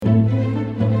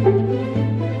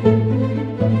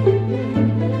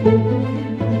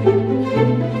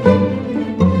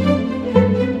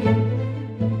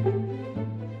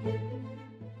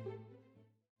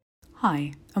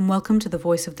welcome to The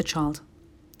Voice of the Child.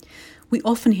 We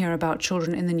often hear about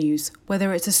children in the news,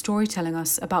 whether it's a story telling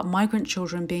us about migrant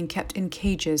children being kept in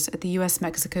cages at the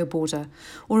US-Mexico border,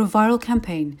 or a viral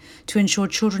campaign to ensure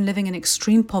children living in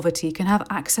extreme poverty can have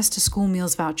access to school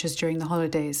meals vouchers during the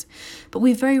holidays. But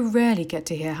we very rarely get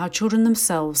to hear how children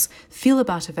themselves feel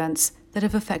about events that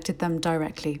have affected them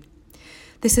directly.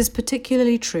 This is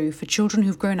particularly true for children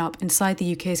who've grown up inside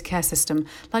the UK's care system,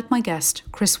 like my guest,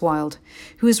 Chris Wilde,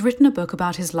 who has written a book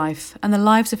about his life and the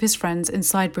lives of his friends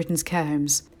inside Britain's care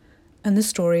homes. And the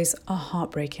stories are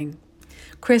heartbreaking.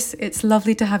 Chris, it's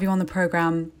lovely to have you on the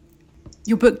programme.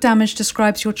 Your book Damage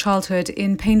describes your childhood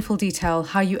in painful detail,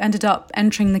 how you ended up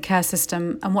entering the care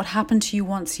system and what happened to you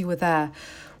once you were there.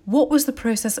 What was the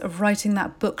process of writing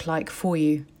that book like for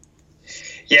you?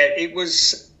 Yeah, it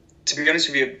was... To be honest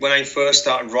with you, when I first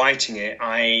started writing it,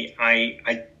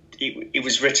 it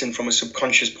was written from a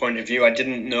subconscious point of view. I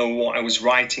didn't know what I was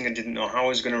writing. I didn't know how I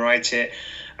was going to write it.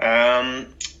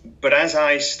 But as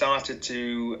I started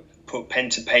to put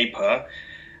pen to paper,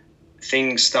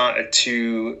 things started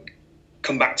to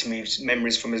come back to me,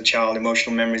 memories from as a child,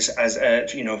 emotional memories as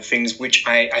things which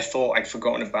I thought I'd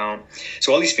forgotten about.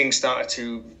 So all these things started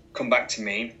to come back to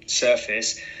me,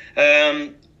 surface,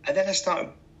 and then I started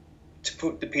to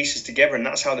put the pieces together, and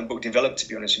that's how the book developed, to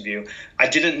be honest with you. I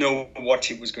didn't know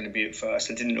what it was going to be at first.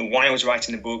 I didn't know why I was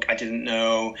writing the book. I didn't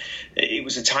know. It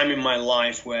was a time in my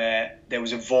life where there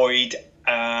was a void.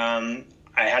 I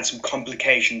had some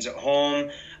complications at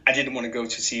home. I didn't want to go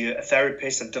to see a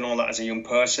therapist. I'd done all that as a young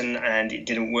person, and it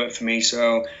didn't work for me.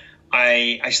 So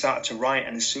I started to write,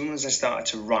 and as soon as I started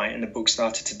to write and the book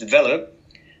started to develop,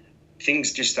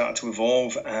 things just started to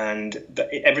evolve, and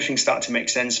everything started to make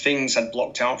sense. Things I'd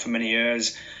blocked out for many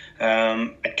years.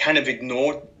 I'd kind of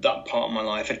ignored that part of my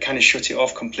life. I'd kind of shut it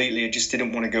off completely. I just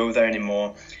didn't want to go there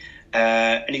anymore.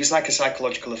 And it was like a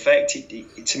psychological effect.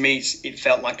 To me, it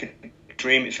felt like a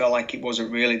dream. It felt like it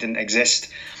wasn't real. It didn't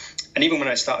exist. And even when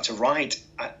I started to write,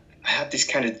 I had this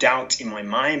kind of doubt in my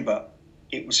mind, but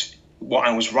it was what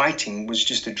I was writing was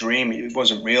just a dream. It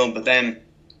wasn't real. But then,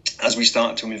 as we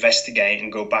started to investigate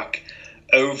and go back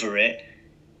over it,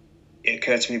 it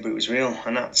occurred to me, but it was real.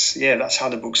 And that's how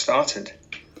the book started.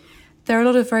 There are a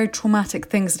lot of very traumatic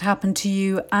things that happened to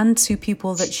you and to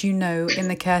people that you know in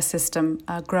the care system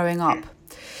growing up.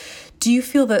 Do you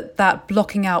feel that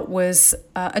blocking out was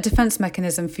a defence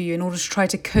mechanism for you in order to try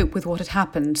to cope with what had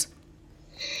happened?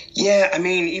 Yeah, I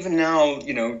mean, even now,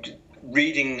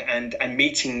 reading and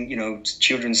meeting,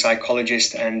 children's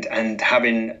psychologists and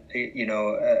having,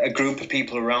 a group of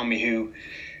people around me who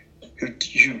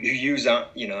use that,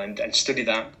 and study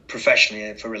that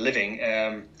professionally for a living.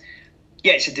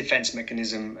 It's a defense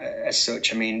mechanism as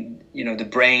such. I mean, the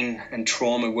brain and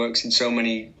trauma works in so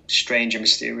many strange and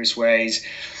mysterious ways.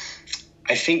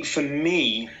 I think for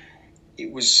me,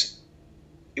 it was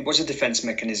a defense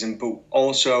mechanism, but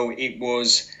also it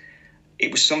was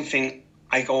something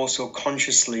I also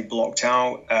consciously blocked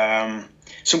out.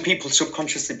 Some people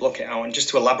subconsciously block it out, and just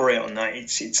to elaborate on that,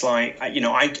 it's like,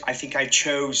 I think I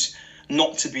chose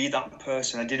not to be that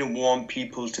person. I didn't want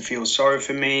people to feel sorry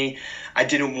for me. I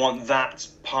didn't want that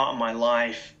part of my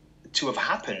life to have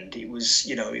happened. It was,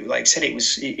 like I said, it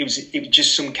was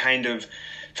just some kind of,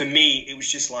 for me, it was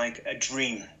just like a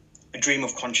dream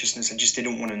of consciousness. I just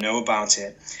didn't want to know about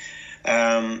it.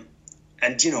 And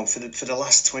for the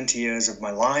last 20 years of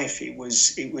my life, it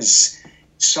was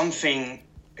something.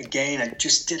 Again, I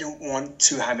just didn't want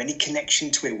to have any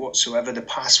connection to it whatsoever. The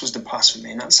past was the past for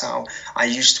me, and that's how I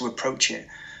used to approach it.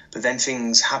 But then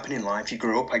things happen in life. You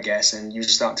grow up, I guess, and you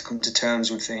start to come to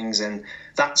terms with things, and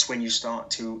that's when you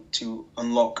start to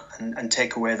unlock and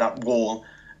take away that wall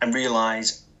and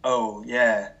realize, oh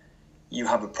yeah, you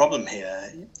have a problem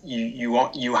here.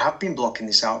 You have been blocking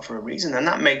this out for a reason, and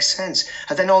that makes sense.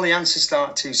 And then all the answers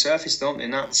start to surface, don't they?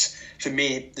 And that's, for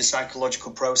me, the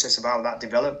psychological process of how that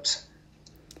develops.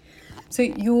 So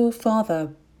your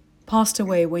father passed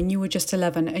away when you were just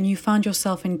 11 and you found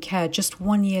yourself in care just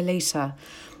 1 year later.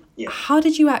 Yeah. How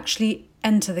did you actually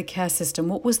enter the care system?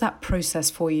 What was that process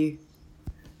for you?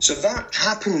 So that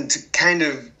happened kind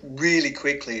of really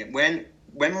quickly. When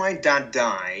my dad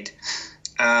died,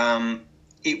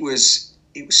 it was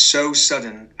so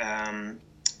sudden, and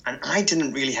I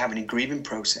didn't really have any grieving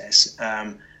process.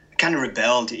 Kind of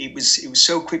rebelled. It was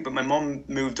so quick, but my mom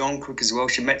moved on quick as well.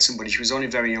 She met somebody. She was only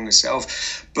very young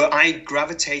herself, but I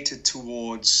gravitated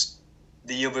towards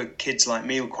the other kids like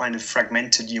me, who were kind of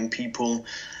fragmented young people.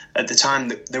 At the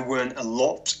time, there weren't a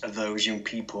lot of those young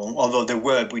people, although there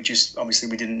were. We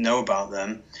didn't know about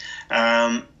them,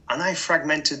 and I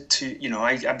fragmented to.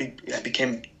 I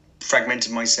became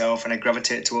fragmented myself and I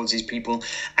gravitated towards these people.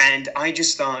 And I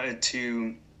just started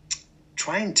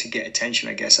trying to get attention,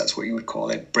 I guess that's what you would call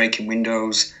it, breaking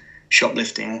windows,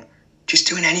 shoplifting, just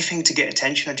doing anything to get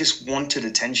attention. I just wanted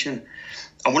attention.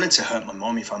 I wanted to hurt my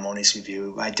mom, if I'm honest with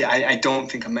you. I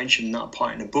don't think I mentioned that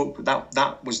part in the book, but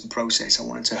that was the process. I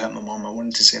wanted to hurt my mom. I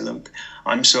wanted to say, look,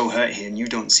 I'm so hurt here and you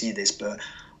don't see this, but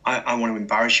I want to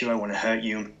embarrass you. I want to hurt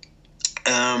you.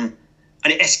 And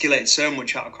it escalated so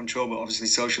much out of control, but obviously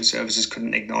social services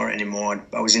couldn't ignore it anymore.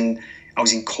 I was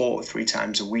in court 3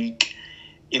 times a week.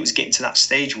 It was getting to that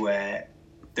stage where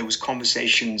there was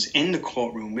conversations in the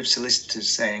courtroom with solicitors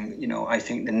saying, you know, I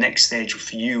think the next stage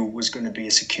for you was going to be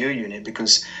a secure unit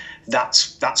because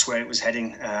that's where it was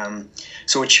heading.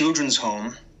 So a children's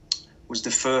home was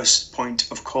the first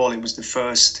point of call. It was the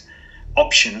first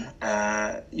option,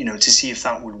 to see if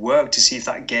that would work, to see if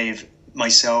that gave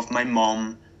myself, my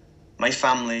mom, my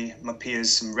family, my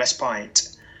peers some respite.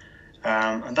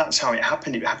 And that's how it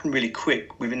happened. It happened really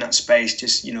quick within that space,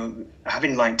 just,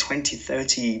 having like 20,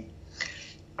 30,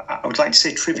 I would like to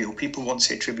say trivial. People want to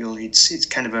say trivial. It's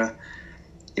kind of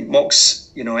it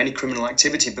mocks, any criminal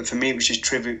activity. But for me, it was just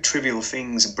trivial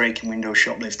things, breaking windows,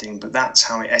 shoplifting. But that's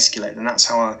how it escalated. And that's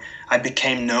how I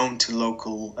became known to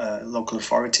local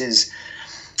authorities.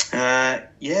 And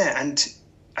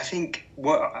I think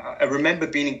I remember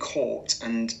being in court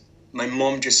and my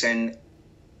mom just saying,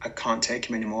 I can't take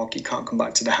him anymore. He can't come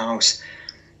back to the house.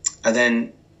 And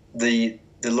then the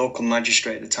local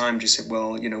magistrate at the time just said,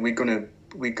 well, we're gonna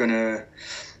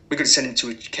send him to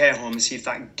a care home and see if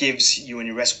that gives you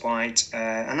any respite.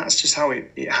 And that's just how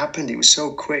it happened. It was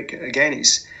so quick. Again,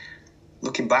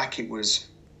 looking back, it's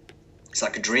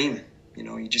like a dream.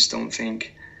 You just don't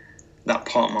think that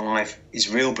part of my life is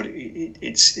real, but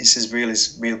it's as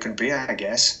real can be, I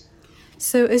guess.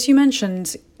 So as you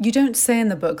mentioned, you don't say in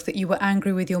the book that you were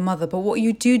angry with your mother, but what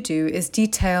you do is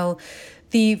detail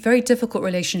the very difficult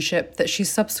relationship that she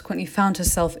subsequently found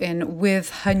herself in with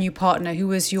her new partner, who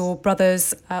was your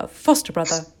brother's foster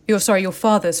brother. Your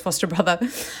father's foster brother.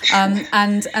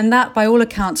 And that, by all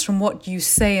accounts, from what you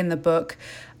say in the book,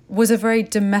 was a very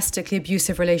domestically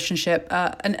abusive relationship,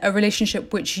 and a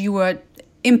relationship which you were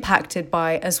impacted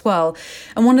by as well.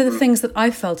 And one of the things that I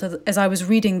felt as I was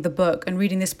reading the book and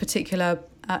reading this particular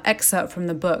excerpt from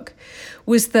the book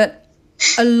was that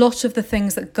a lot of the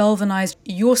things that galvanized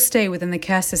your stay within the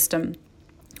care system,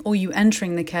 or you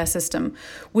entering the care system,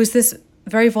 was this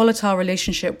very volatile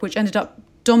relationship which ended up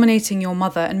dominating your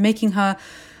mother and making her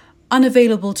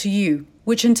unavailable to you,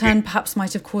 which in turn perhaps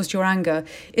might have caused your anger.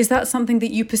 Is that something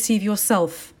that you perceive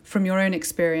yourself from your own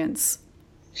experience?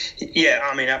 Yeah,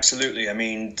 I mean, absolutely. I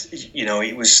mean,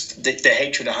 it was the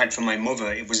hatred I had for my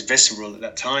mother. It was visceral at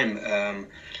that time,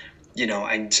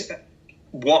 and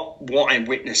what I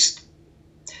witnessed.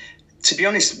 To be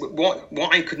honest, what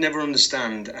I could never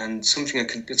understand, and something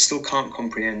I still can't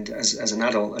comprehend as an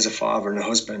adult, as a father and a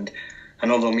husband,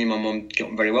 and although me and my mum get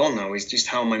on very well now, is just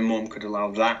how my mum could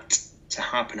allow that to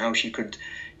happen. How she could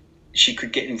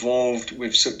get involved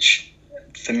with such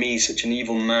an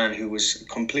evil man who was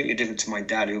completely different to my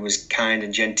dad, who was kind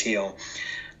and genteel,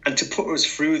 and to put us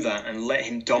through that and let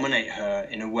him dominate her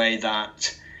in a way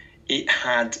that it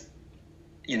had,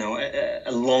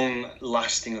 a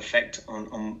long-lasting effect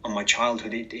on my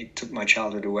childhood. It took my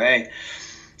childhood away.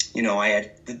 I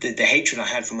had the hatred I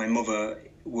had for my mother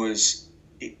was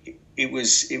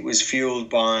fueled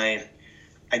by,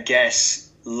 I guess,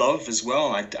 love as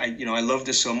well. I loved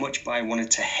her so much, but I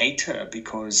wanted to hate her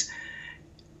because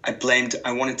I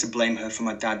wanted to blame her for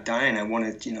my dad dying. I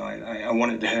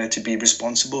wanted her to be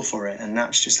responsible for it. And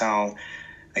that's just how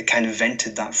I kind of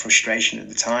vented that frustration at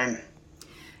the time.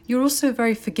 You're also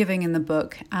very forgiving in the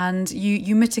book, and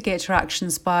you mitigate her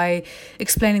actions by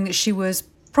explaining that she was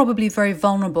probably very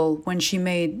vulnerable when she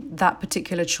made that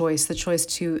particular choice, the choice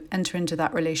to enter into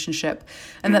that relationship,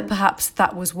 and that perhaps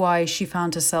that was why she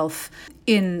found herself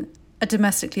in a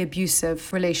domestically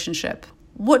abusive relationship.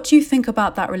 What do you think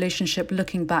about that relationship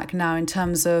looking back now in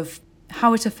terms of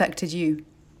how it affected you?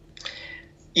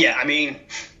 Yeah, I mean,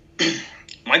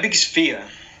 my biggest fear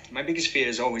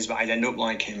is always that I'd end up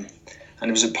like him. And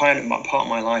it was a part of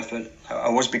my life that I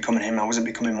was becoming him. I wasn't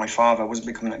becoming my father. I wasn't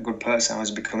becoming that good person. I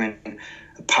was becoming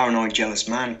a paranoid, jealous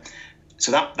man.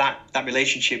 So that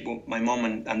relationship with my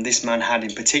mom and this man had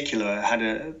in particular had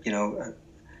a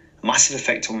massive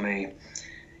effect on me.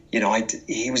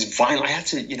 He was violent. I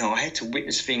had to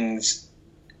witness things.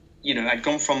 I'd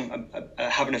gone from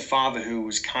having a father who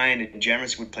was kind and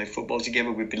generous. We'd play football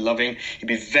together. We'd be loving. He'd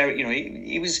be very,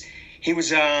 He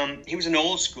was an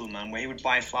old school man where he would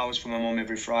buy flowers for my mom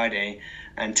every Friday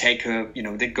and take her,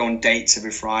 they'd go on dates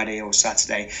every Friday or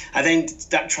Saturday. And then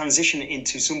that transitioned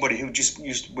into somebody who just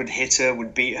would hit her,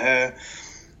 would beat her.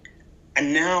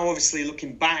 And now, obviously,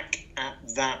 looking back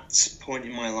at that point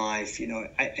in my life,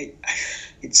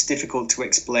 it's difficult to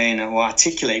explain or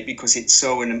articulate because it's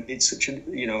such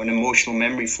an emotional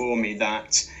memory for me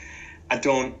that I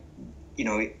don't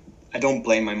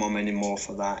blame my mom anymore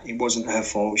for that. It wasn't her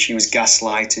fault. She was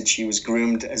gaslighted. She was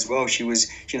groomed as well. She was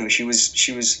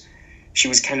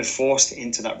kind of forced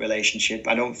into that relationship.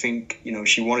 I don't think,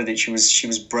 she wanted it. She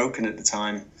was broken at the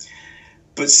time.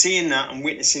 But seeing that and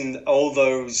witnessing all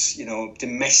those,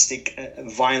 domestic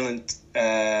violent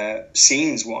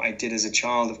scenes, what I did as a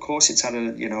child, of course, it's had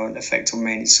an effect on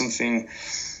me. And it's something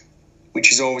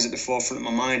which is always at the forefront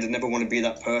of my mind. I never want to be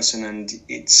that person. And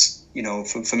it's,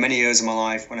 for many years of my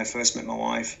life, when I first met my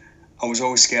wife, I was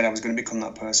always scared I was going to become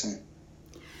that person.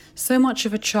 So much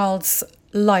of a child's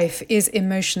life is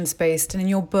emotions-based, and in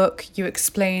your book you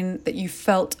explain that you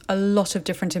felt a lot of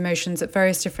different emotions at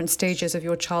various different stages of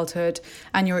your childhood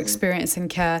and your experience in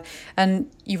care,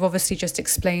 and you've obviously just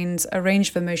explained a range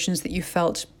of emotions that you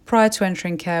felt prior to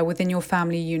entering care within your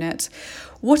family unit.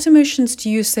 What emotions do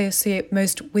you associate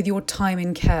most with your time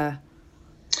in care?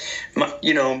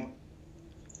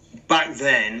 Back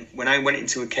then, when I went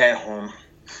into a care home,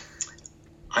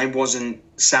 I wasn't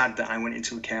sad that I went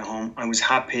into a care home. I was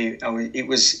happy. It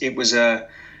was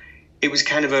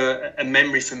kind of a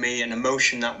memory for me, an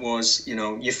emotion that was,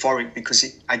 euphoric because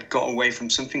I'd got away from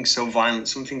something so violent,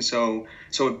 something so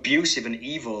abusive and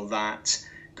evil that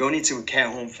going into a care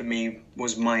home for me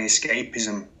was my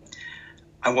escapism.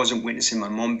 I wasn't witnessing my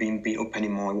mom being beat up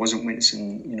anymore. I wasn't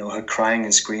witnessing, her crying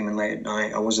and screaming late at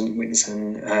night. I wasn't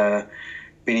witnessing her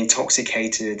being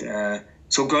intoxicated.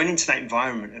 So going into that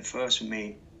environment at first for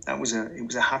me, at first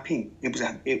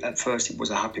it was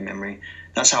a happy memory.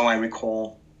 That's how I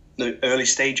recall the early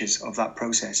stages of that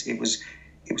process. It was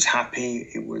happy.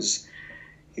 It was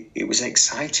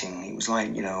exciting. It was like,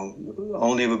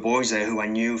 all the other boys there who I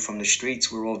knew from the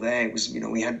streets were all there. It was,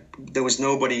 there was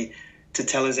nobody to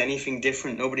tell us anything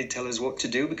different. Nobody to tell us what to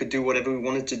do. We could do whatever we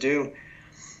wanted to do.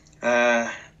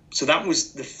 So that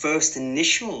was the first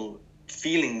initial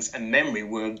feelings and memory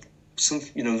were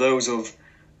those of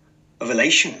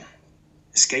elation,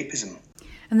 escapism.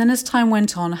 And then as time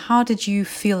went on, how did you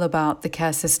feel about the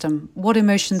care system? What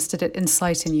emotions did it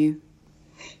incite in you?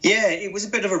 Yeah, it was a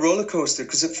bit of a roller coaster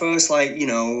because at first,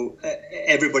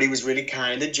 everybody was really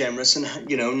kind and generous and,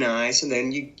 nice. And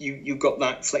then you got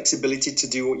that flexibility to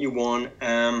do what you want.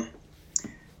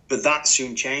 But that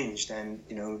soon changed. And,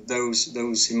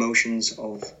 those emotions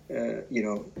of,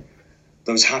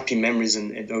 those happy memories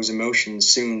and those emotions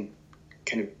soon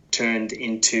kind of turned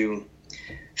into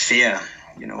fear,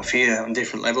 fear on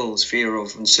different levels, fear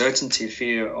of uncertainty,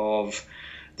 fear of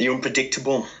the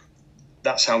unpredictable.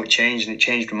 That's how it changed, and it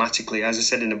changed dramatically. As I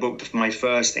said in the book, my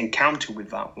first encounter with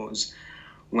that was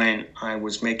when I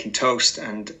was making toast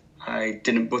and I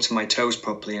didn't butter my toast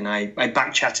properly, and I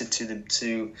back-chatted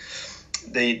to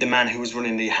the man who was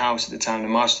running the house at the time, the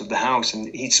master of the house,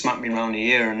 and he smacked me around the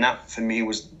ear, and that for me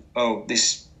was,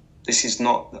 this is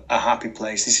not a happy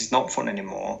place. This is not fun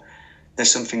anymore.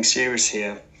 There's something serious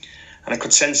here. And I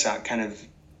could sense that kind of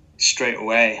straight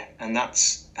away. And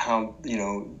that's how,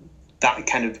 that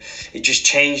kind of, it just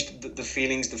changed the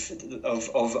feelings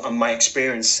of my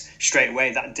experience straight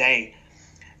away that day.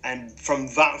 And from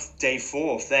that day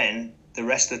forth, then, the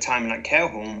rest of the time in that care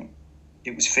home,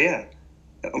 it was fear,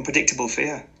 unpredictable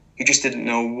fear. You just didn't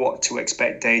know what to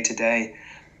expect day to day.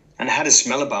 And it had a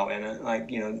smell about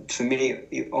it. For me,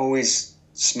 it always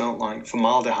smelled like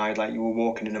formaldehyde, like you were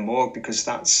walking in a morgue, because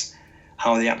that's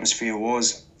how the atmosphere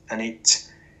was. And it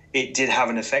did have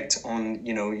an effect on,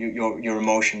 your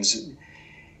emotions.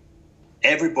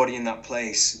 Everybody in that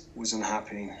place was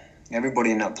unhappy.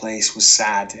 Everybody in that place was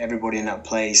sad. Everybody in that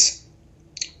place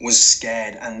was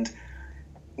scared. And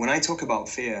when I talk about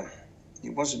fear,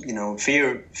 it wasn't,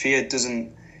 fear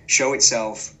doesn't show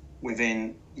itself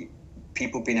within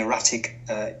people being erratic.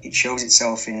 It shows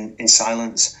itself in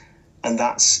silence, and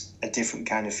that's a different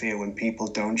kind of fear. When people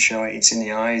don't show it, it's in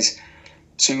the eyes.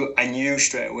 So I knew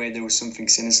straight away there was something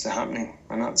sinister happening,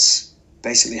 and that's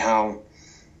basically how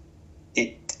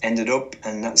it ended up,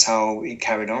 and that's how it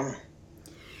carried on.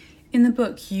 In the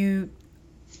book, you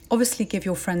obviously give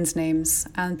your friends names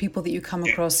and people that you come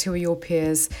across who are your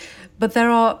peers, but there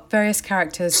are various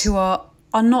characters who are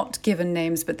not given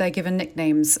names, but they're given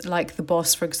nicknames, like the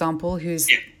boss, for example, who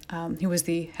was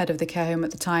the head of the care home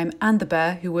at the time, and the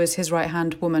bear, who was his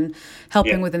right-hand woman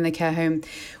helping within the care home.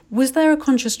 Was there a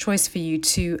conscious choice for you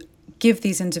to give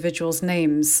these individuals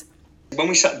names. When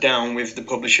we sat down with the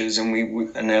publishers and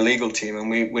and their legal team, and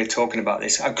we're talking about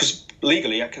this, because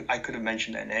legally I could have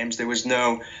mentioned their names.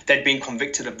 They'd been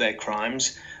convicted of their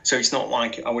crimes, so it's not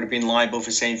like I would have been liable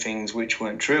for saying things which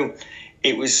weren't true.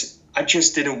 I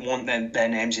just didn't want their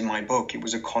names in my book. It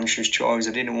was a conscious choice.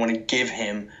 I didn't want to give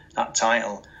him that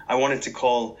title. I wanted to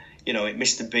call, it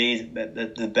Mr. B,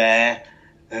 the bear,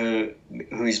 who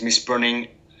is Miss Brunning.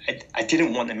 I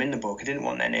didn't want them in the book. I didn't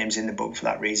want their names in the book for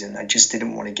that reason. I just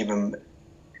didn't want to give them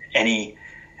any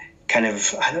kind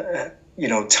of,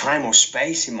 time or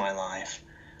space in my life.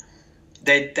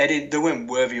 They weren't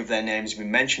worthy of their names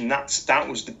being mentioned. That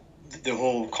was the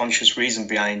whole conscious reason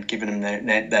behind giving them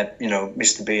their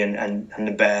Mr. B and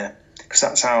the bear, because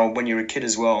that's how, when you're a kid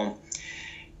as well,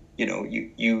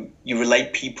 you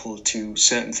relate people to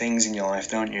certain things in your life,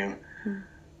 don't you?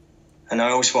 And I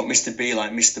always thought Mr. B,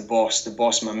 like Mr. Boss, the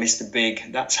boss man, Mr.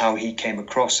 Big, that's how he came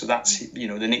across. So that's,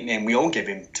 the nickname we all give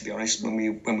him, to be honest, when we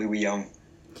were young.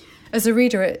 As a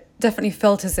reader, it definitely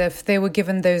felt as if they were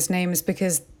given those names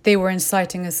because they were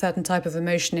inciting a certain type of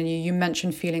emotion in you. You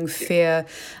mentioned feeling fear.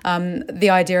 The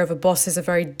idea of a boss is a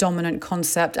very dominant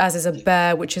concept, as is a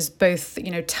bear, which is both,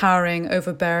 towering,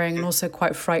 overbearing, and also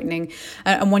quite frightening.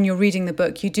 And when you're reading the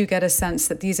book, you do get a sense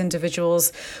that these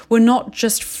individuals were not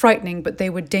just frightening, but they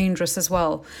were dangerous as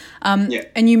well.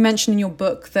 And you mentioned in your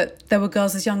book that there were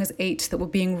girls as young as 8 that were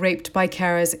being raped by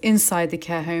carers inside the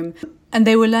care home. And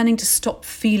they were learning to stop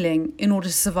feeling in order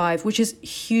to survive, which is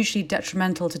hugely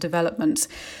detrimental to development.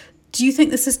 Do you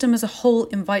think the system as a whole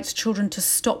invites children to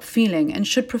stop feeling? And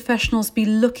should professionals be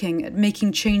looking at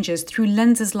making changes through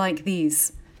lenses like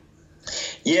these?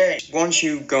 Yeah, once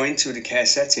you go into the care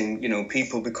setting,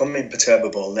 people become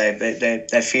imperturbable.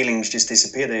 Their feelings just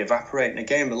disappear, they evaporate. And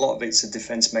again, a lot of it's a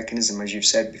defense mechanism, as you've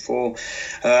said before.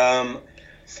 And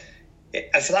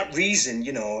for that reason,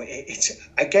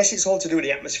 I guess it's all to do with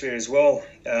the atmosphere as well.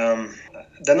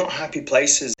 They're not happy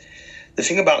places. The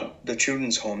thing about the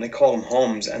children's home, they call them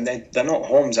homes, and they're not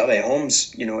homes, are they?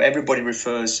 Homes, everybody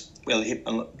refers, well,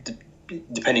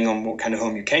 depending on what kind of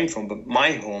home you came from, but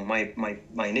my home,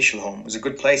 my initial home was a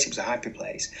good place. It was a happy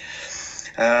place.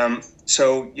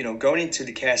 So, going into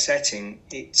the care setting,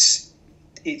 it's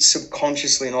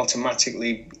subconsciously and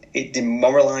automatically, it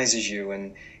demoralizes you,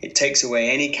 and it takes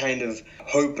away any kind of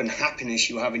hope and happiness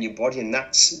you have in your body. And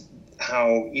that's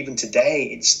how, even today,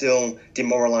 it's still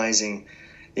demoralizing.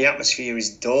 The atmosphere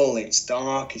is dull, it's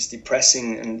dark, it's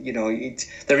depressing, and,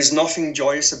 there is nothing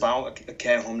joyous about a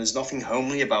care home. There's nothing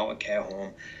homely about a care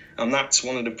home. And that's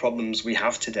one of the problems we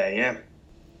have today, yeah.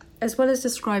 As well as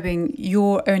describing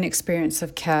your own experience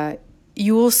of care,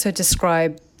 you also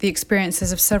describe the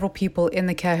experiences of several people in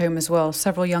the care home as well,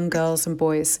 several young girls and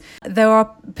boys. There are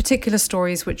particular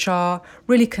stories which are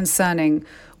really concerning.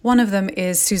 One of them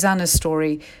is Susanna's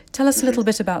story. Tell us a little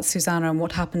bit about Susanna and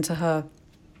what happened to her.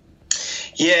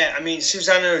 Yeah,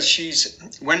 Susanna, she's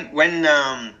when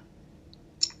I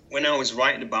was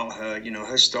writing about her,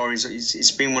 her stories,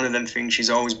 it's been one of them things. She's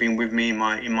always been with me in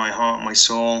my heart, my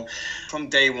soul. From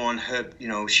day one, her,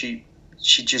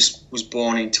 she just was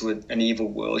born into an evil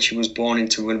world. She was born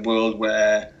into a world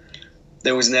where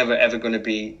there was never, ever going to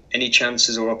be any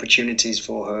chances or opportunities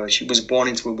for her. She was born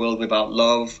into a world without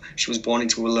love. She was born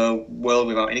into a world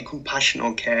without any compassion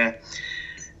or care.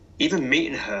 Even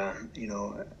meeting her,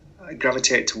 I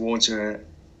gravitate towards her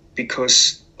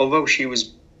because although she was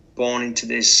born into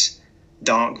this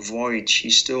dark void, she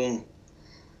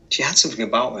had something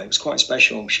about her. It was quite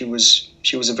special. She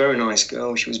was a very nice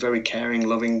girl. She was very caring,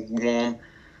 loving, warm,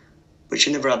 but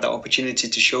she never had that opportunity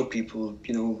to show people,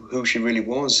 who she really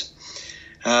was.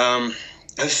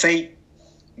 Her fate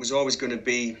was always going to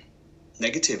be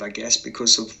negative, I guess,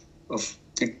 because of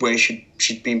the way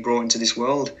she'd been brought into this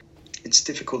world. It's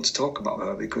difficult to talk about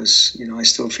her because, I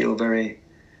still feel very,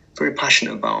 very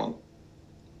passionate about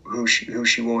who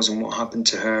she was and what happened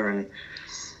to her. And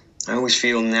I always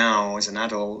feel now, as an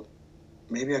adult,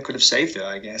 maybe I could have saved her,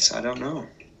 I guess. I don't know.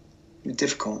 It's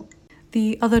difficult.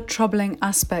 The other troubling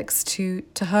aspects to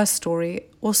her story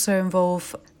also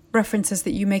involve references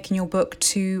that you make in your book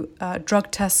to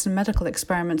drug tests and medical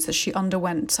experiments that she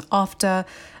underwent after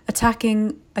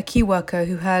attacking a key worker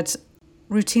who had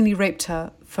routinely raped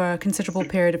her for a considerable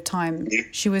period of time.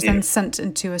 She was then sent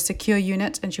into a secure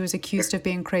unit and she was accused of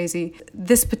being crazy.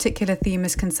 This particular theme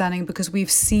is concerning because we've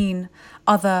seen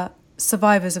other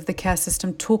survivors of the care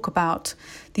system talk about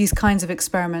these kinds of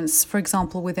experiments, for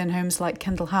example, within homes like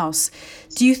Kendall House.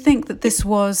 Do you think that this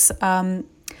was a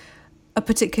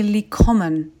particularly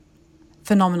common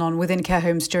phenomenon within care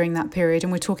homes during that period?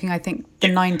 And we're talking, I think, the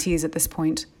 90s at this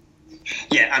point.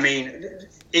 Yeah,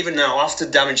 even now, after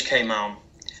Damage came out,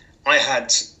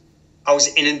 I was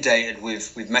inundated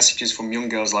with messages from young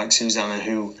girls like Susanna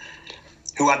who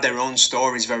had their own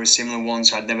stories, very similar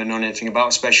ones I'd never known anything about,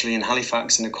 especially in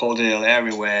Halifax in the Calderdale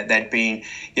area, where they'd been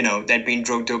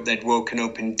drugged up, they'd woken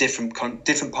up in different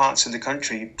parts of the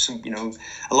country. Some,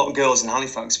 a lot of girls in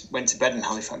Halifax went to bed in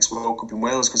Halifax, woke up in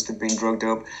Wales because they'd been drugged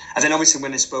up. And then obviously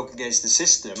when they spoke against the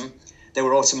system, they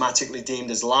were automatically deemed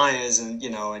as liars, and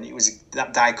it was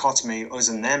that dichotomy, us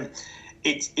and them.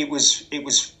 It was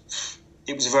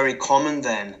very common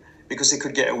then because they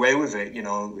could get away with it,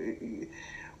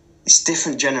 It's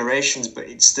different generations, but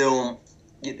it's still,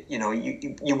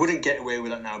 you wouldn't get away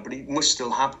with that now, but it must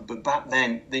still happen. But back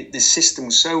then, the system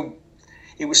was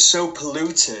so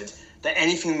polluted that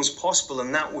anything was possible,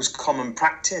 and that was common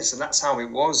practice, and that's how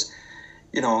it was,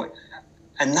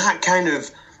 And that kind of,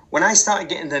 when I started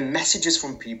getting the messages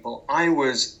from people, I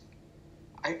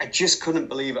just couldn't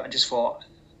believe it. I just thought,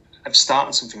 I've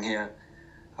started something here.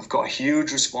 I've got a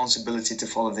huge responsibility to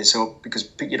follow this up, because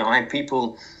I had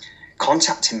people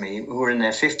contacting me who were in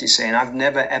their 50s saying, I've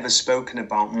never ever spoken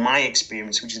about my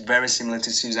experience, which is very similar to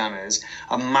Susanna's.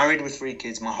 I'm married with 3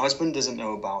 kids. My husband doesn't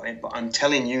know about it, but I'm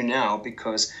telling you now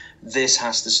because this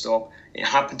has to stop. It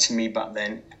happened to me back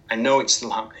then. I know it's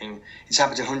still happening. It's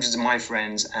happened to hundreds of my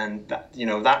friends, and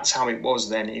that's how it was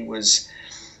then. It was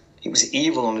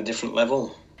evil on a different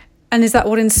level. And is that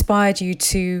what inspired you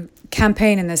to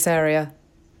campaign in this area?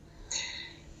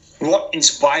 What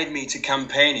inspired me to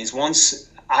campaign is once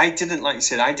I didn't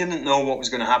know what was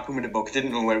going to happen with the book. I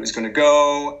didn't know where it was going to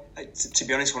go. To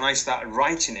be honest, when I started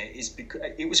writing it,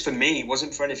 it was for me. It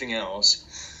wasn't for anything else.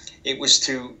 It was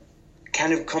to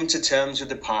kind of come to terms with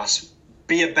the past,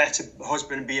 be a better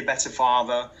husband, be a better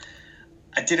father.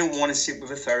 I didn't want to sit with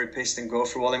a therapist and go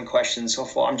through all them questions. So I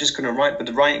thought, I'm just going to write. But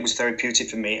the writing was therapeutic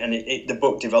for me, and the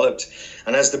book developed.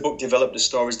 And as the book developed, the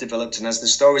stories developed. And as the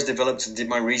stories developed, I did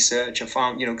my research. I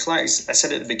found, because like I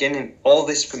said at the beginning, all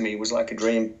this for me was like a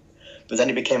dream. But then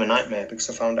it became a nightmare because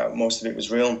I found out most of it was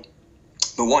real.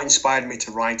 But what inspired me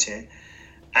to write it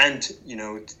and,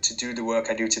 to do the work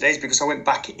I do today is because I went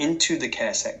back into the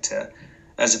care sector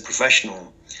as a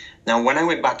professional. Now, when I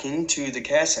went back into the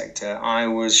care sector, I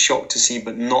was shocked to see,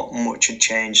 but not much had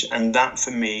changed. And that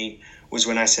for me was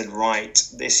when I said, right,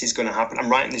 this is going to happen. I'm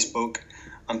writing this book.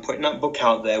 I'm putting that book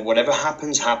out there. Whatever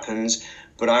happens, happens.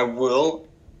 But I will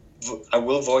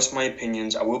voice my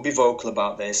opinions. I will be vocal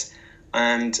about this.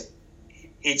 And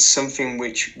it's something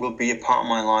which will be a part of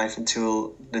my life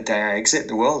until the day I exit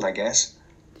the world, I guess.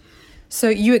 So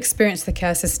you experienced the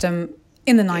care system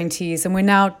in the 90s, and we're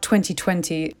now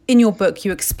 2020. In your book,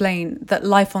 you explain that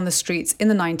life on the streets in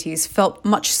the 90s felt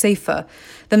much safer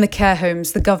than the care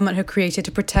homes the government had created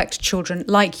to protect children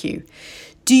like you.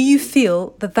 Do you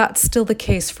feel that that's still the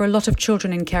case for a lot of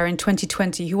children in care in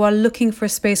 2020 who are looking for a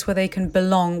space where they can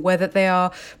belong, where that they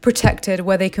are protected,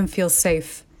 where they can feel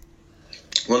safe?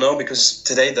 Well, no, because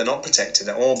today they're not protected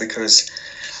at all, because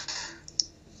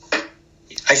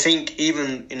I think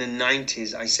even in the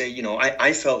 90s, I say,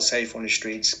 I felt safe on the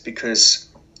streets because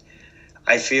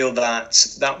I feel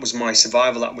that was my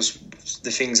survival. That was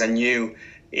the things I knew.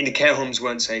 In the care homes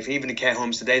weren't safe. Even the care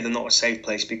homes today, they're not a safe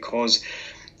place because,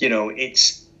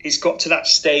 it's got to that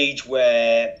stage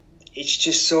where it's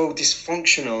just so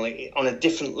dysfunctional on a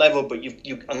different level. But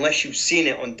you unless you've seen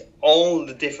it on all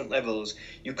the different levels,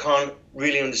 you can't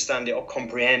really understand it or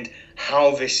comprehend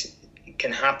how this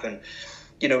can happen.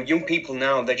 Young people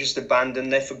now, they're just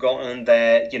abandoned, they're forgotten,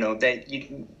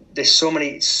 there's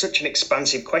such an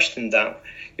expansive question that,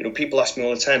 people ask me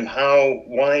all the time,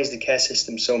 why is the care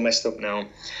system so messed up now?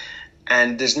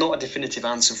 And there's not a definitive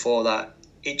answer for that.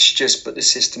 It's just, but the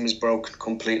system is broken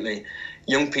completely.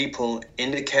 Young people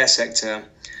in the care sector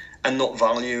are not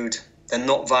valued. They're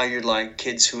not valued like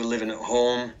kids who are living at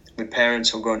home with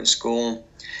parents who are going to school.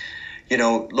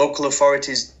 Local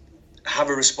authorities have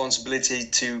a responsibility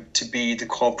to be the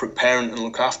corporate parent and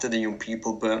look after the young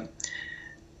people, but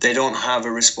they don't have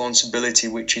a responsibility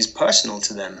which is personal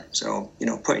to them. So,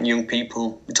 putting young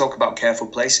people, we talk about careful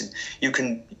placing. You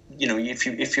can,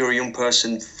 if you're a young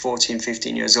person, 14,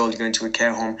 15 years old, you go into a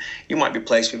care home, you might be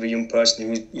placed with a young person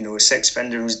who's, a sex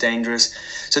offender who's dangerous.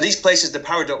 So these places, the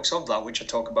paradox of that, which I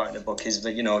talk about in the book, is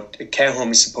that, a care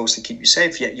home is supposed to keep you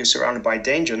safe, yet you're surrounded by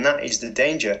danger, and that is the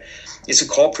danger. It's a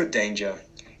corporate danger.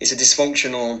 It's a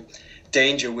dysfunctional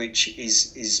danger which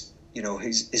is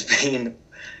being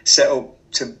set up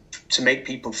to make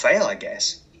people fail, I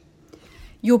guess.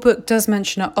 Your book does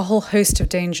mention a whole host of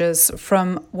dangers,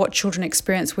 from what children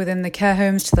experience within the care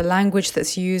homes to the language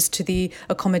that's used to the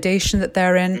accommodation that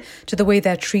they're in to the way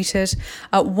they're treated.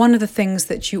 One of the things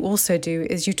that you also do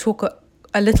is you talk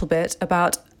a little bit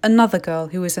about another girl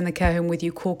who was in the care home with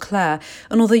you called Claire.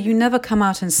 And although you never come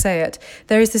out and say it,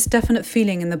 there is this definite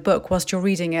feeling in the book whilst you're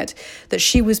reading it that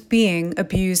she was being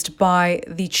abused by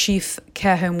the chief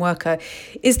care home worker.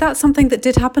 Is that something that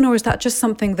did happen, or is that just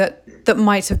something that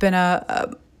might have been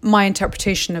my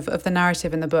interpretation of the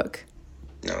narrative in the book?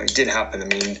 No, it did happen. I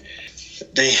mean,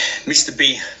 the Mr.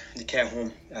 B, the care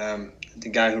home, the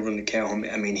guy who run the care home,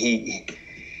 I mean,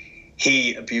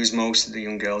 he abused most of the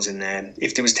young girls in there.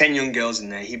 If there was 10 young girls in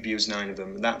there, he abused 9 of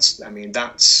them. That's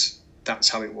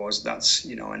how it was. That's,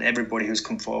 and everybody who's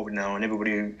come forward now, and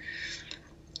everybody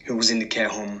who was in the care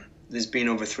home, there's been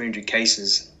over 300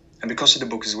 cases. And because of the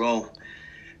book as well,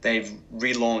 they've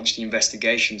relaunched the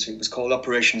investigation. So it was called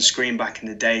Operation Scream back in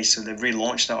the day. So they've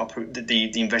relaunched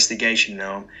the investigation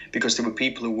now, because there were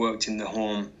people who worked in the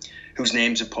home whose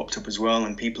names have popped up as well,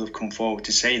 and people have come forward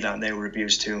to say that they were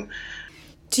abused too.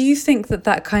 Do you think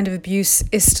that kind of abuse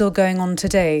is still going on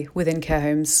today within care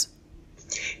homes?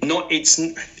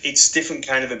 It's different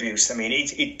kind of abuse. I mean,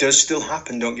 it does still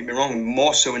happen, don't get me wrong,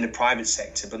 more so in the private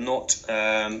sector, but not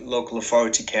local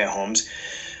authority care homes.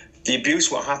 The abuse,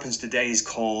 what happens today, is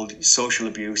called social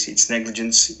abuse. It's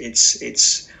negligence.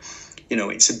 It's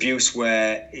abuse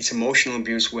where it's emotional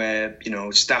abuse where,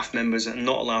 staff members are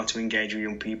not allowed to engage with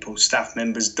young people. Staff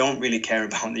members don't really care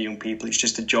about the young people. It's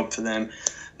just a job for them.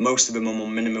 Most of them are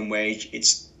on minimum wage.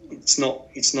 It's not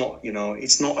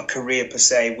a career per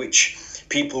se, which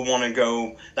people want to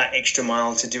go that extra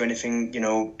mile to do anything,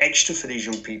 extra for these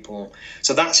young people.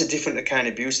 So that's a different kind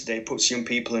of abuse today. It puts young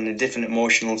people in a different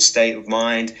emotional state of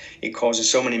mind. It causes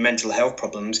so many mental health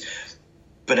problems.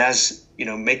 But as,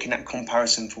 making that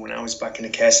comparison for when I was back in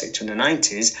the care sector in the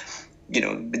 90s,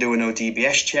 there were no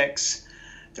DBS checks,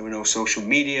 there were no social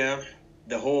media,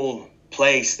 the whole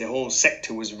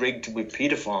sector was rigged with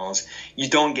paedophiles. You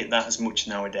don't get that as much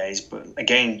nowadays, but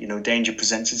again, danger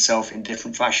presents itself in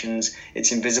different fashions.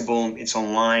 It's invisible, it's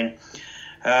online.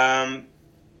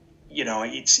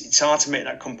 It's hard to make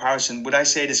that comparison. Would I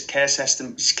say this care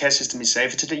system is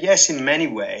safer today? Yes, in many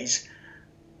ways,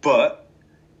 but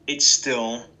it's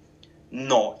still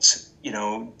not,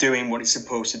 doing what it's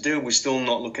supposed to do. We're still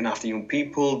not looking after young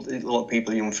people. A lot of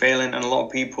people are young failing, and a lot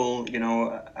of people,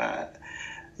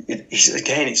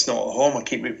 it's not a home. I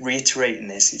keep reiterating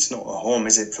this. It's not a home,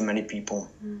 is it, for many people?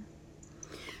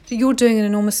 So you're doing an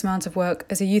enormous amount of work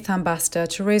as a youth ambassador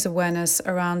to raise awareness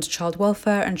around child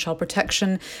welfare and child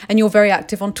protection, and you're very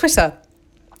active on Twitter.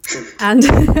 And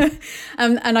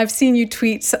and I've seen you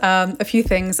tweet a few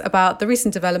things about the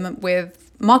recent development with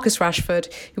Marcus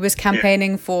Rashford, who was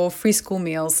campaigning for free school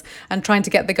meals and trying to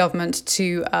get the government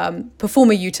to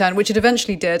perform a U-turn, which it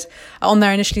eventually did, on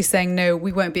there initially saying, no,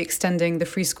 we won't be extending the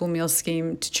free school meals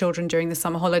scheme to children during the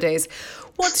summer holidays.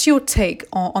 What's your take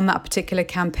on that particular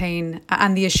campaign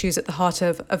and the issues at the heart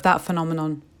of that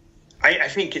phenomenon? I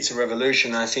think it's a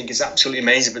revolution. I think it's absolutely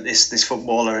amazing that this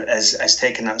footballer has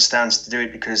taken that stance to do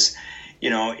it, because,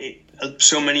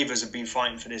 so many of us have been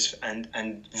fighting for this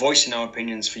and voicing our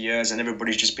opinions for years, and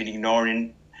everybody's just been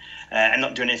ignoring and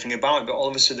not doing anything about it. But all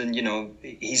of a sudden,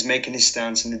 he's making his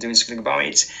stance and they're doing something about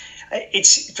it.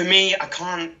 It's for me, I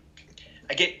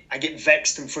get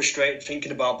vexed and frustrated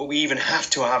thinking about, but we even have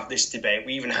to have this debate.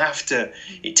 We even have to.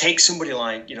 It takes somebody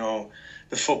like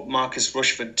Marcus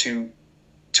Rashford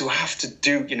to have to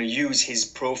use his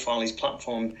profile, his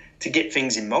platform to get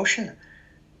things in motion.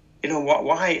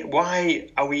 Why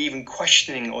are we even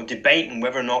questioning or debating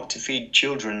whether or not to feed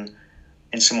children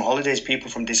in summer holidays, people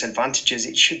from disadvantages?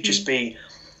 It should just be,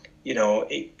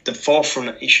 the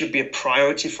forefront. It should be a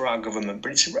priority for our government,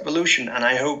 but it's a revolution. And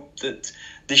I hope that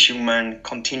this young man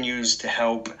continues to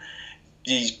help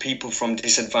these people from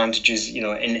disadvantages,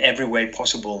 in every way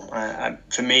possible.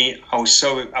 For me, I was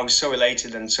so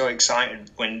elated and so excited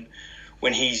when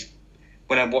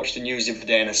I watched the news the other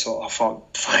day, and I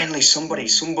thought, finally somebody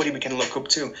we can look up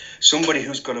to, somebody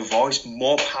who's got a voice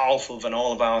more powerful than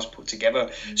all of ours put together,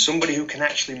 somebody who can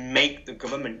actually make the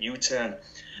government U-turn.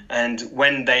 And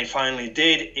when they finally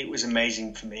did, it was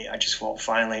amazing for me. I just thought,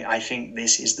 finally, I think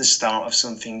this is the start of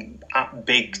something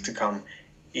big to come.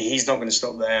 He's not going to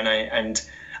stop there, and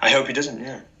I hope he doesn't.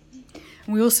 Yeah.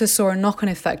 We also saw a knock-on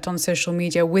effect on social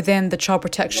media within the child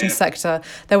protection sector.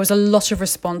 There was a lot of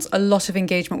response, a lot of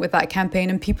engagement with that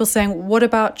campaign, and people saying, what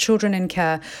about children in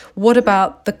care? What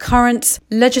about the current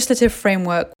legislative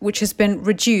framework, which has been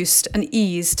reduced and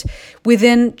eased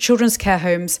within children's care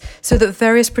homes so that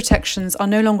various protections are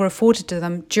no longer afforded to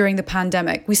them during the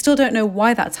pandemic? We still don't know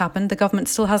why that's happened. The government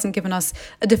still hasn't given us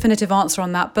a definitive answer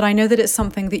on that, but I know that it's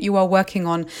something that you are working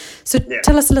on. So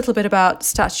tell us a little bit about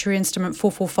Statutory Instrument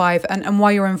 445 and why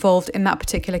you're involved in that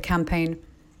particular campaign.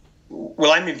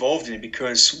 Well, I'm involved in it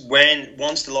because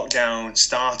once the lockdown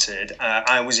started,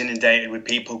 I was inundated with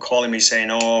people calling me saying,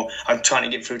 "Oh, I'm trying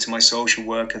to get through to my social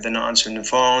worker. They're not answering the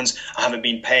phones. I haven't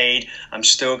been paid. I'm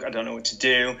stuck. I don't know what to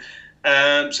do."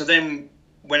 So then,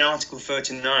 when Article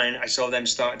 39, I saw them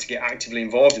start to get actively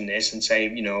involved in this and say,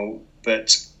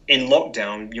 but in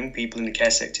lockdown, young people in the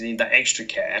care sector need that extra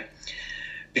care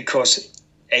because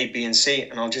A, B, and C,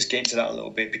 and I'll just get into that a little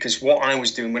bit, because what I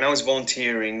was doing when I was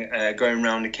volunteering, going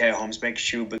around the care homes, making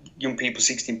sure that young people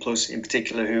 16 plus in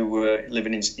particular who were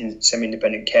living in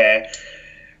semi-independent care,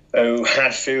 who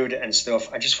had food and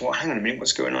stuff, I just thought, hang on a minute,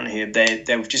 what's going on here?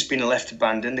 They've just been left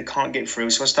abandoned, they can't get through.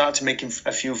 So I started making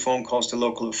a few phone calls to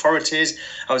local authorities.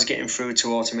 I was getting through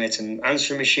to automated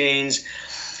answering machines.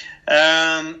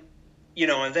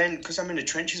 And then because I'm in the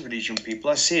trenches with these young people,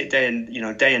 I see it day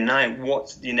and night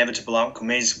what the inevitable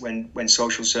outcome is when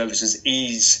social services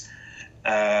ease,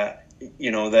 their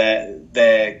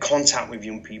contact with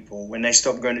young people, when they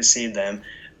stop going to see them,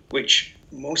 which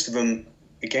most of them,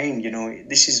 again,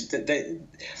 this is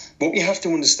what we have to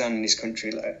understand in this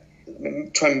country. Let me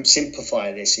try and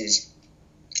simplify this: is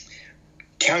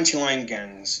county line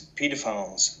gangs,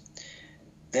 paedophiles.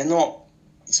 They're not.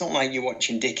 It's not like you're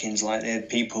watching Dickens, like they're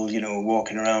people,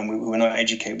 walking around. We're not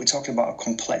educated. We're talking about a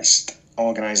complex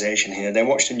organisation here. They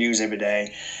watch the news every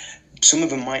day. Some of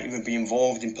them might even be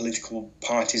involved in political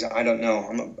parties. I don't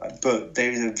know. But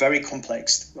they're a very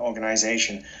complex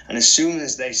organisation. And as soon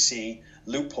as they see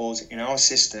loopholes in our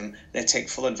system, they take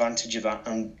full advantage of that.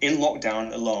 And in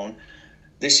lockdown alone,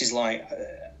 this is like...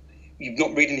 You're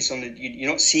not reading this you're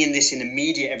not seeing this in the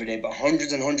media every day, but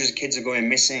hundreds and hundreds of kids are going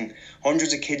missing.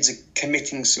 Hundreds of kids are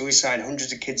committing suicide.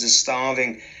 Hundreds of kids are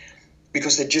starving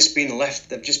because they've just been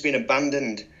left. They've just been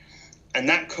abandoned. And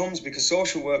that comes because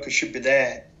social workers should be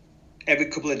there every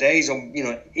couple of days or,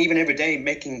 even every day,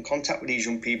 making contact with these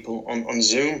young people on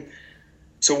Zoom.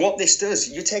 So what this does,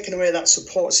 you're taking away that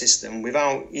support system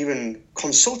without even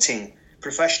consulting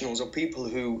professionals or people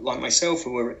who, like myself,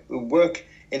 who work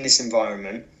in this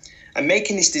environment, and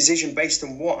making this decision based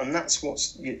on what, and that's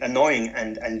what's annoying,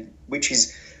 and which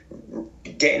is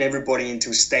getting everybody into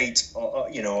a state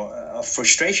of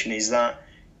frustration, is that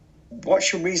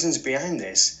what's your reasons behind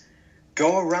this?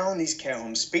 Go around these care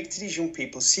homes, speak to these young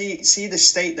people, see the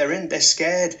state they're in. They're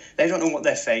scared. They don't know what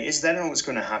their fate is. They don't know what's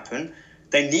going to happen.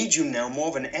 They need you now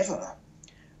more than ever.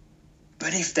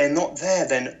 But if they're not there,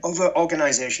 then other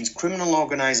organisations, criminal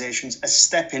organisations, are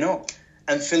stepping up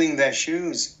and filling their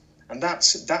shoes. And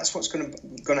that's what's going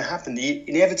to happen. The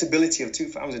inevitability of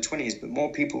 2020 is that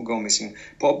more people will go missing,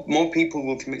 more people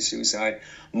will commit suicide,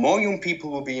 more young people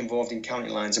will be involved in county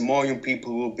lines, and more young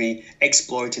people will be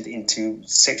exploited into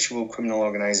sexual criminal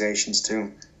organisations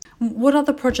too. What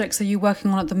other projects are you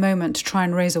working on at the moment to try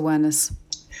and raise awareness?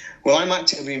 Well, I'm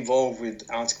actively involved with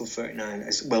Article 39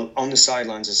 as well, on the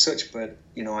sidelines as such, but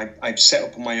I've set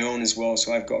up on my own as well.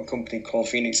 So I've got a company called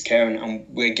Phoenix Care, and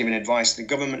we're giving advice to the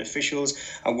government officials.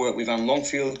 I work with Anne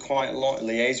Longfield quite a lot,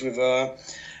 liaise with her,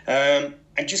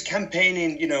 and just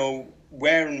campaigning.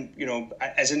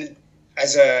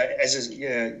 As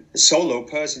a solo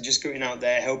person, just going out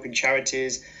there helping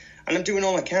charities, and I'm doing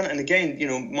all I can. And again,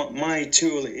 my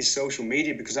tool is social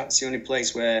media, because that's the only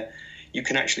place where you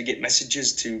can actually get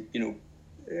messages to,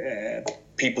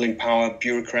 people in power,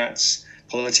 bureaucrats,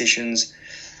 politicians,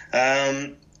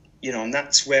 and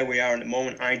that's where we are at the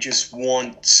moment. I just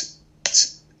want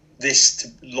this to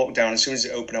lock down as soon as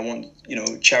it opens. I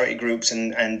want, charity groups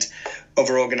and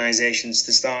other organisations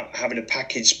to start having a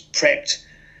package prepped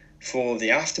for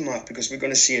the aftermath, because we're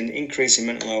going to see an increase in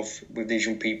mental health with these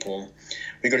young people.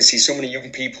 We're going to see so many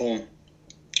young people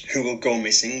who will go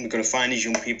missing. We've got to find these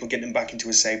young people, get them back into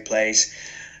a safe place.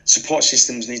 Support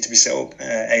systems need to be set up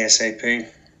ASAP.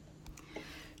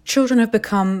 Children have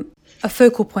become a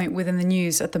focal point within the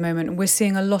news at the moment. We're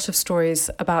seeing a lot of stories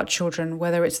about children,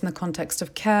 whether it's in the context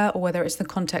of care or whether it's in the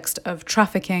context of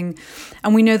trafficking.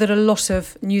 And we know that a lot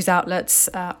of news outlets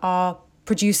are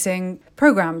producing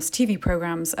TV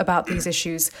programs about these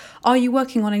issues. Are you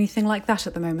working on anything like that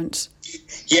at the moment?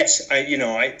 Yes,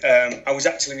 I was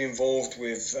actively involved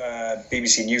with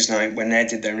BBC Newsnight when they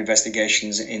did their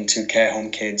investigations into care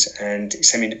home kids and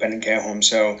semi-independent care homes.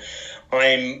 So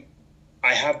I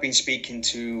have been speaking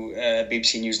to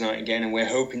BBC Newsnight again, and we're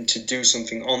hoping to do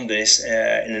something on this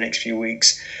in the next few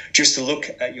weeks, just to look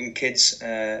at young kids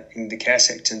in the care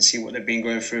sector and see what they've been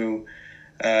going through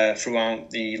throughout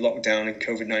the lockdown and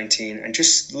COVID-19, and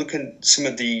just look at some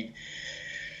of the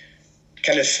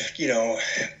kind of,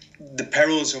 the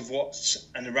perils of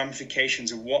and the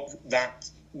ramifications of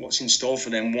what's in store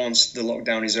for them once the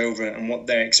lockdown is over, and what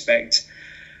they expect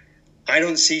I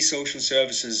don't see social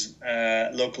services,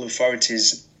 local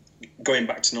authorities going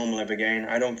back to normal ever again.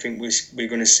 I don't think we're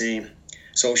going to see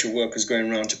social workers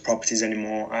going around to properties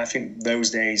anymore. I think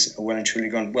those days are well and truly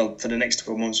gone. Well, for the next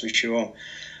 12 months for sure.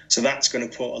 So that's going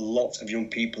to put a lot of young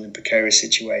people in precarious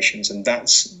situations, and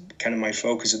that's kind of my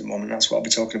focus at the moment. That's what I'll be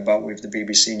talking about with the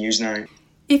BBC Newsnight.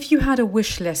 If you had a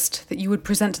wish list that you would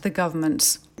present to the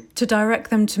government to direct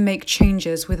them to make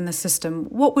changes within the system,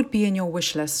 what would be in your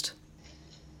wish list?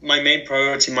 My main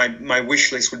priority, my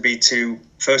wish list would be to,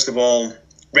 first of all,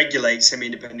 regulate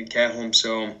semi-independent care homes.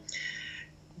 So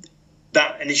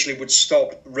that initially would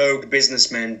stop rogue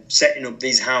businessmen setting up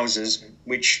these houses,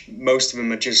 which most of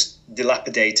them are just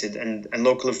dilapidated, and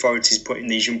local authorities putting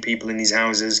these young people in these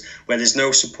houses where there's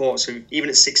no support. So even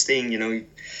at 16,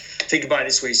 think about it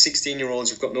this way, 16-year-olds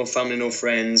who've got no family, no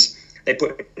friends, they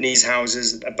put in these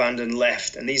houses, abandoned,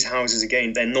 left, and these houses,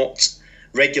 again, they're not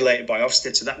regulated by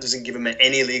Ofsted, so that doesn't give them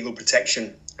any legal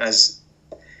protection as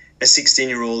a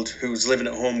 16-year-old who's living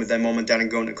at home with their mom and dad and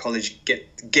going to college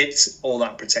gets all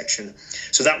that protection.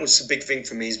 So that was a big thing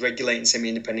for me, is regulating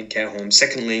semi-independent care homes.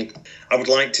 Secondly, I would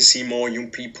like to see more young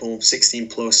people, 16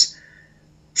 plus,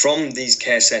 from these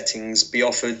care settings be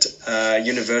offered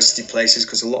university places,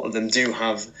 because a lot of them do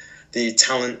have the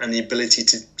talent and the ability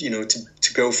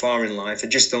to go far in life. They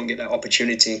just don't get that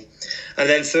opportunity. And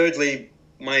then thirdly,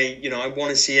 I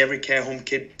want to see every care home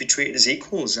kid be treated as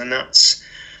equals, and that's,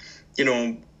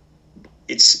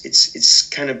 it's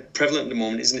kind of prevalent at the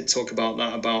moment, isn't it? Talk about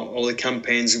that, about all the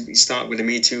campaigns. We start with the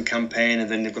Me Too campaign,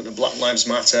 and then they've got the Black Lives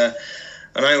Matter.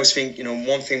 And I always think,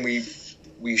 one thing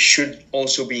we should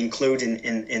also be including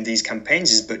in these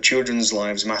campaigns is, but children's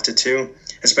lives matter too,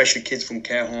 especially kids from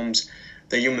care homes.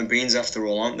 They're human beings after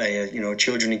all, aren't they?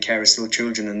 Children in care are still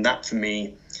children, and that for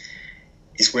me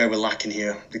is where we're lacking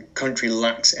here. The country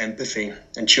lacks empathy,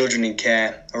 and children in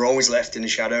care are always left in the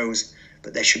shadows,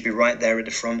 but they should be right there at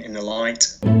the front in the light.